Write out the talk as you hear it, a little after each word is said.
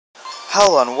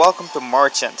Hello and welcome to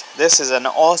Merchant. This is an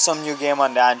awesome new game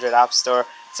on the Android App Store.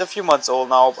 It's a few months old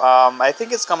now. I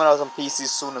think it's coming out on PC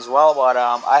soon as well, but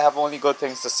I have only good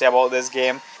things to say about this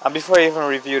game. And before I even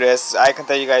review this, I can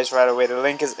tell you guys right away, the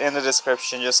link is in the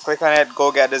description. Just click on it,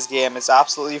 go get this game. It's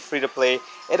absolutely free to play.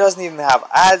 It doesn't even have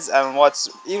ads, and what's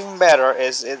even better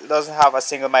is it doesn't have a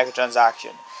single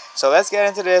microtransaction. So let's get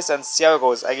into this and see how it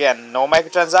goes. Again, no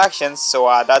microtransactions, so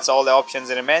that's all the options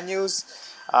in the menus.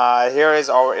 Here is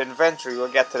our inventory. We'll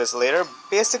get to this later.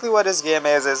 Basically what this game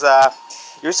is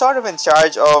you're sort of in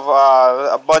charge of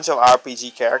a bunch of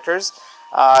RPG characters.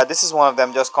 This is one of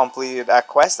them. Just completed a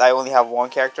quest. I only have one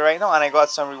character right now and I got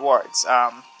some rewards.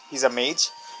 He's a mage.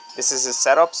 This is his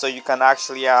setup, so you can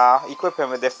actually equip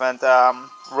him with different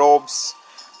robes,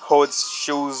 hoods,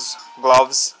 shoes,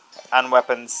 gloves and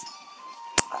weapons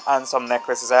and some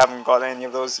necklaces. I haven't got any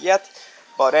of those yet,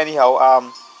 but anyhow,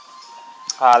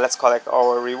 let's collect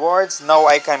our rewards. Now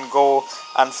I can go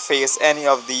and face any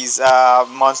of these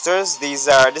monsters. This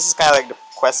is kind of like the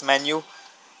quest menu.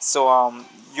 So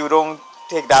you don't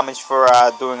take damage for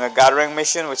doing a gathering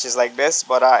mission, which is like this.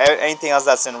 But anything else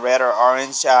that's in red or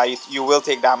orange, you will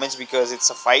take damage because it's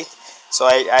a fight. So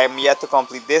I am yet to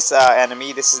complete this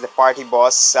enemy. This is the party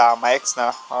boss, Maexna,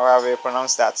 or however you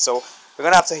pronounce that. So we're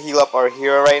gonna have to heal up our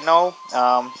hero right now.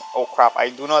 Oh crap! I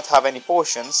do not have any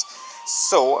potions.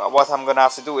 So what I'm gonna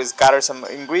have to do is gather some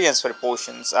ingredients for the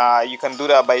potions. You can do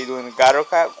that by doing the gather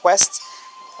quest,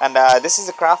 and this is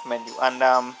the craft menu. And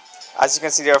as you can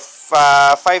see, there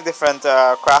are 5 different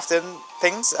crafting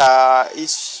things.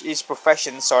 Each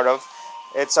profession sort of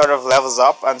levels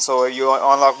up, and so you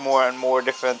unlock more and more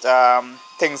different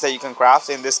things that you can craft.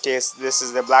 In this case, this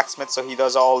is the blacksmith, so he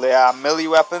does all the melee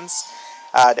weapons.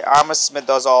 The armor smith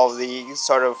does all the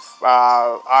sort of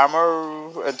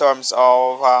armor in terms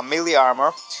of melee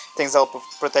armor, things that will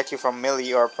protect you from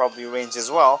melee or probably range as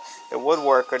well. The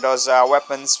woodworker does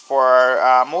weapons for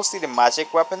mostly the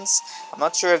magic weapons. I'm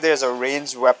not sure if there's a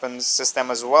ranged weapons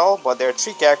system as well, but there are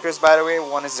 3 characters, by the way.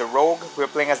 One is the rogue, we're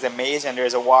playing as the mage, and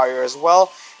there's a warrior as well.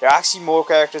 There are actually more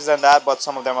characters than that, but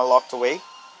some of them are locked away,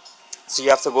 so you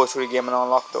have to go through the game and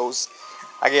unlock those.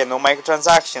 Again, no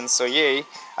microtransactions, so yay.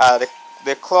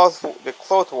 The cloth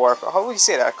worker, how would you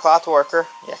say that? Cloth worker?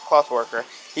 Yeah, cloth worker.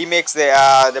 He makes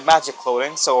the magic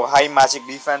clothing, so high magic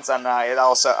defense, and it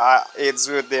also aids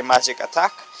with the magic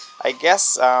attack, I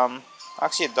guess.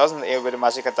 Actually, it doesn't aid with the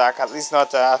magic attack, at least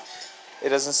not, it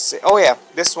doesn't say. Oh yeah,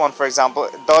 this one for example,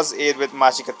 it does aid with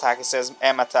magic attack. It says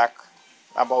M attack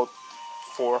about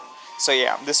 4. So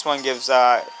yeah, this one gives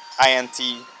INT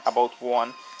about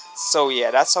 1. So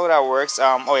yeah, that's how that works.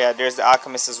 Oh yeah, there's the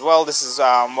alchemist as well. This is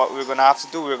what we're gonna have to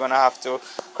do. We're gonna have to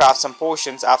craft some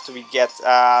potions after we get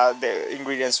the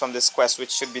ingredients from this quest,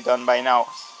 which should be done by now.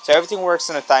 So everything works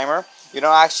in a timer. You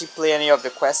don't actually play any of the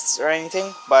quests or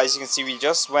anything, but as you can see, we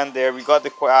just went there, we got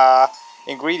the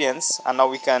ingredients, and now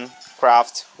we can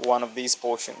craft one of these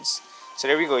potions. So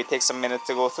there we go. It takes a minute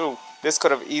to go through. This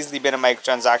could have easily been a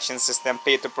microtransaction system,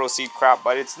 pay to proceed crap,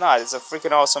 but it's not. It's a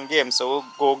freaking awesome game, so we'll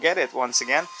go get it once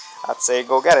again. I'd say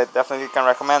go get it. Definitely can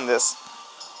recommend this.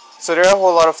 So there are a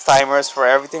whole lot of timers for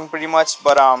everything pretty much,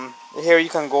 but here you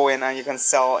can go in and you can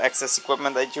sell excess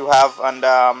equipment that you have, and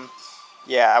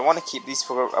yeah, I want to keep these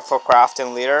for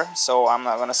crafting later, so I'm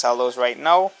not going to sell those right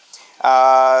now.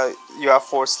 You have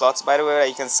 4 slots, by the way, that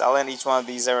you can sell in. Each one of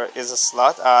these is a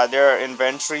slot. There are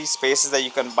inventory spaces that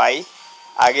you can buy.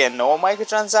 Again, no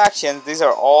microtransactions. These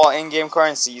are all in-game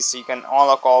currencies, so you can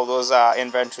unlock all those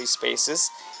inventory spaces.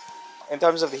 In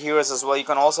terms of the heroes as well, you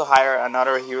can also hire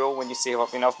another hero when you save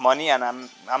up enough money, and I'm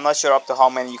not sure up to how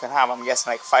many you can have. I'm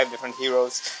guessing like 5 different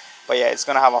heroes, but yeah, it's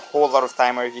gonna have a whole lot of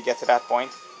timer if you get to that point.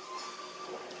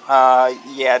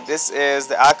 Yeah, this is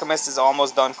the alchemist is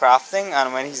almost done crafting,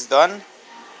 and when he's done,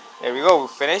 there we go, we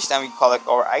finished, and we collect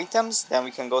our items. Then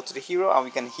we can go to the hero and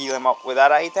we can heal him up with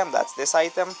that item. That's this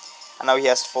item, and now he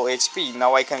has full HP.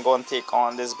 Now I can go and take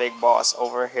on this big boss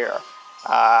over here.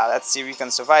 Let's see if we can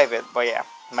survive it. But yeah,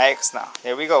 Maexna,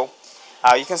 there we go.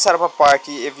 You can set up a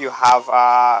party if you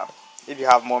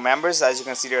have more members. As you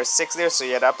can see, there are 6 there, so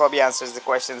yeah, that probably answers the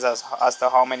questions as to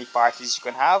how many parties you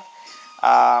can have.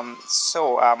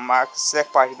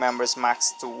 Select party members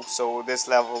max 2, so this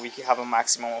level we can have a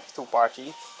maximum of 2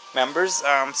 party members.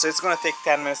 So it's gonna take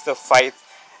 10 minutes to fight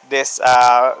this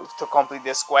to complete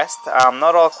this quest.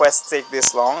 Not all quests take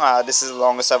this long. This is the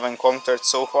longest I've encountered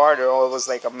so far. They're always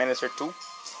like a minute or 2.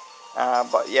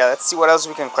 But yeah, let's see what else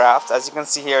we can craft. As you can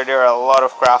see here, there are a lot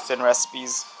of crafting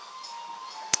recipes.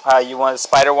 You want a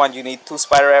spider one, you need 2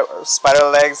 spider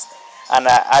legs and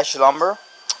ash lumber.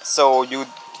 So you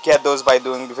get those by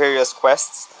doing various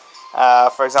quests.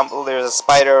 For example, there's a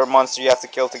spider monster you have to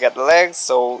kill to get the legs,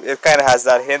 so it kind of has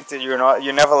that hint.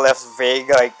 You're never left vague.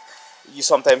 Like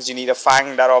sometimes you need a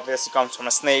fang that obviously comes from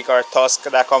a snake, or a tusk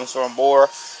that comes from a boar.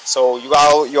 So you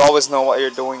always know what you're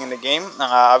doing in the game.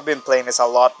 I've been playing this a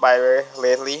lot by the way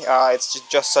lately. It's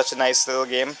just such a nice little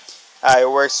game. It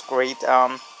works great.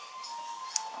 A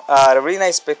really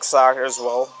nice pixel art as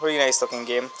well. Really nice looking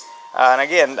game. And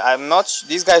again,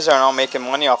 these guys are not making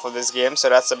money off of this game, so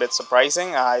that's a bit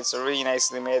surprising. It's a really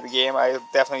nicely made game. I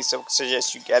definitely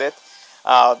suggest you get it.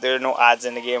 There are no ads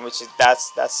in the game, which is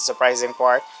that's the surprising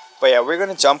part. But yeah, we're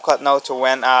gonna jump cut now to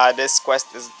when this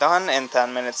quest is done in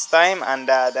 10 minutes time, and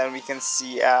then we can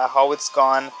see how it's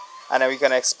gone, and then we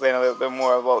can explain a little bit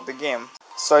more about the game.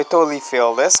 So I totally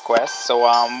failed this quest. So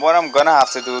what I'm gonna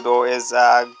have to do though is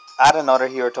add another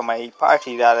hero to my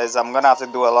party. That is, I'm gonna have to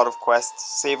do a lot of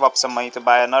quests, save up some money to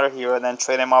buy another hero, and then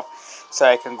train him up so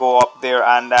I can go up there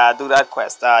and do that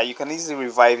quest. You can easily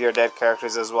revive your dead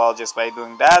characters as well just by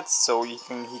doing that. So he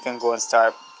can go and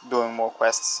start doing more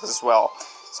quests as well.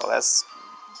 So let's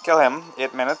kill him.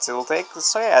 8 minutes it'll take.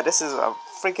 So yeah, this is a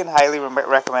freaking highly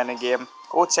recommended game.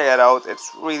 Go check it out.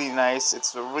 It's really nice.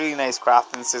 It's a really nice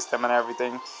crafting system and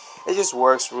everything. It just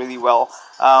works really well.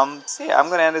 So yeah, I'm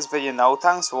gonna end this video now.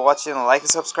 Thanks for watching. Like and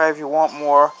subscribe if you want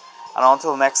more. And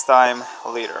until next time,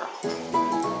 later.